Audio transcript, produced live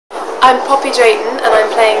I'm Poppy Drayton and I'm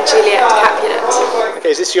playing Juliet Capulet. Okay,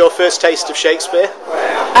 is this your first taste of Shakespeare?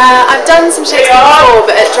 I've done some Shakespeare before,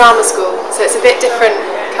 but at drama school, so it's a bit different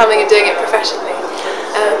coming and doing it professionally.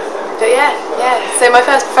 But yeah, so my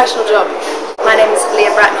first professional job. My name is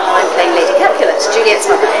Leah Bracknell and I'm playing Lady Capulet, Juliet's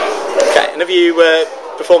mother. Okay, and have you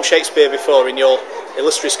performed Shakespeare before in your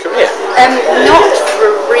illustrious career? Not for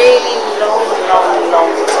a really long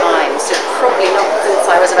time, so probably not since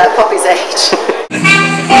I was about Poppy's age.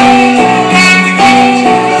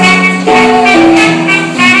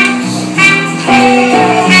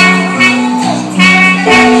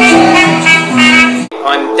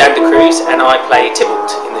 And I play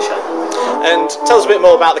Tybalt in the show. And tell us a bit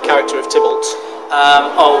more about the character of Tybalt.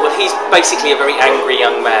 Well, he's basically a very angry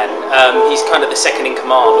young man. He's kind of the second in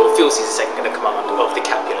command, or feels he's the second in command of the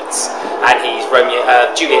Capulets, and he's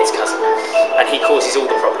Juliet's cousin, and he causes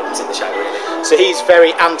all the problems in the show, really. So he's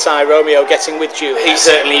very anti-Romeo getting with Juliet. He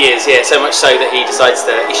certainly is, yeah. So much so that he decides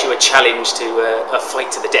to issue a challenge to a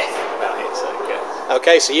fight to the death about it. So, yeah.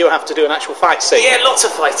 Okay, so you have to do an actual fight scene. Yeah, lots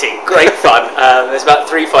of fighting. Great fun. There's about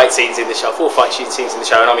 3 fight scenes in the show, 4 fight scenes in the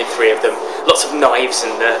show, and I'm in 3 of them. Lots of knives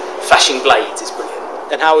and flashing blades. It's brilliant.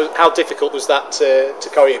 And how difficult was that to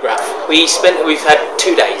choreograph? We've had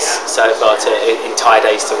 2 days so far, entire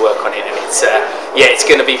days to work on it, and it's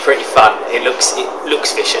going to be pretty fun. It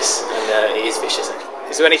looks vicious, and it is vicious.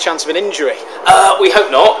 Is there any chance of an injury? We hope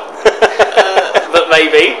not. But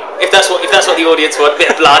maybe, if that's what the audience want, a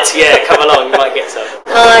bit of blood, yeah, come along, you might get some.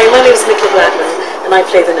 Hi, my name's Nicola Bladman, and I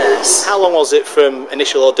play the nurse. How long was it from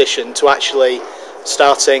initial audition to actually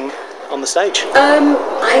starting on the stage?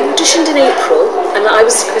 I auditioned in April, and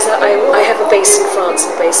because I have a base in France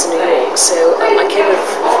and a base in New York, so I came over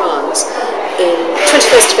from France in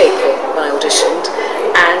 21st of April when I auditioned,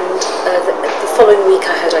 and the following week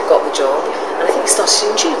I heard I got the job, and I think we started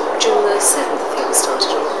in June the 7th, I think we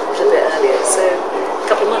started, or a little bit earlier, so a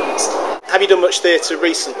couple of months. Have you done much theatre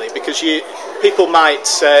recently? Because people might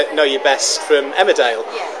know you best from Emmerdale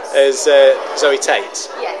as Zoe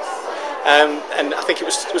Tate. Yes. And I think it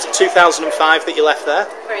was it 2005 that you left there?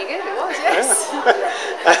 Very good, it was, yes.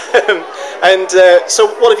 Yeah. So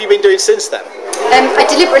what have you been doing since then? I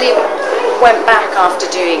deliberately went back after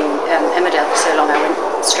doing Emmerdale for so long. I went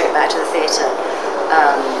straight back to the theatre,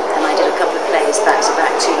 and I did a couple of plays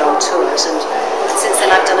back-to-back, 2 long tours, and since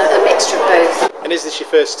then I've done a mixture of both. And is this your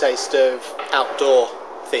first taste of outdoor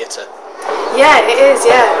theatre? Yeah, it is,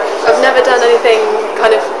 yeah. I've never done anything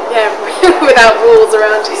kind of, without walls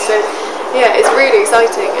around you, so yeah, it's really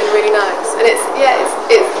exciting and really nice. And it's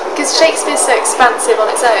because Shakespeare's so expansive on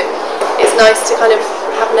its own, it's nice to kind of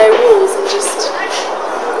have no walls and just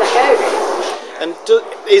let go, really. And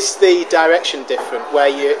is the direction different, where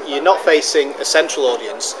you're not facing a central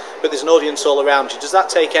audience, but there's an audience all around you? Does that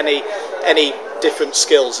take any different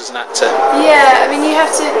skills as an actor? Yeah, I mean, you have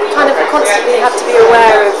to kind of constantly have to be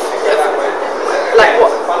aware of like what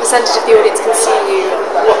percentage of the audience can see you,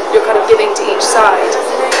 what you're kind of giving to each side,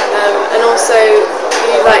 and also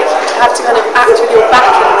you have to kind of act with your back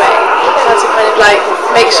in a way. You have to kind of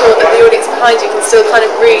make sure that the audience behind you can still kind of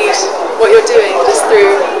read what you're doing just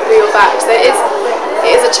through your back. So it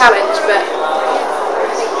is a challenge, but.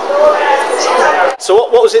 So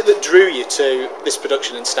what was it that drew you to this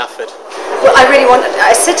production in Stafford? Well,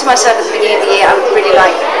 I said to myself at the beginning of the year I would really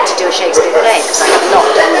like to do a Shakespeare play, because I have not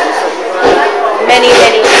done them for many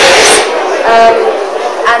years.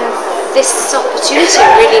 And this opportunity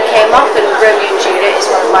really came up, and Romeo and Juliet is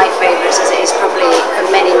one of my favourites, as it is probably for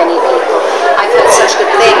many people. I've heard such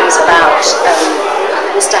good things about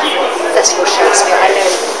the Stafford Festival Shakespeare. I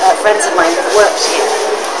know friends of mine have worked here,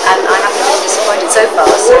 and I haven't been disappointed so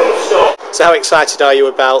far. So how excited are you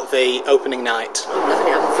about the opening night? I'm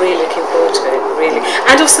loving it. I'm really looking forward to it, really.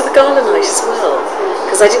 And also the gala night as well,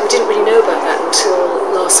 because we didn't really know about that until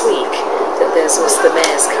last week, that there's also the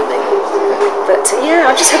mayor's coming. But yeah,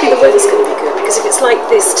 I'm just hoping the weather's going to be good, because if it's like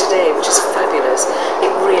this today, which is fabulous,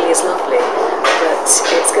 it really is lovely. But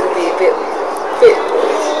it's going to be a bit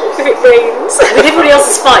if it rains. I mean, everybody else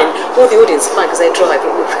is fine. All the audience are fine because they drive,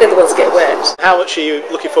 but we're the ones that get wet. How much are you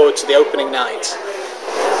looking forward to the opening night?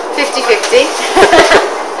 50-50.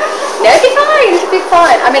 No, it'll be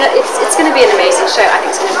fine. I mean, it's going to be an amazing show. I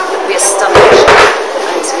think it's going to be a stunning show.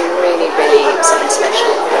 I think it's going to be really something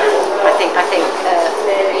special. I think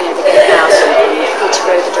the Gatehouse and Peter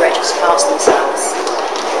Rowe, the directors, pass themselves.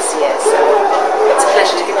 So it's a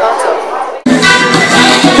pleasure to be part of.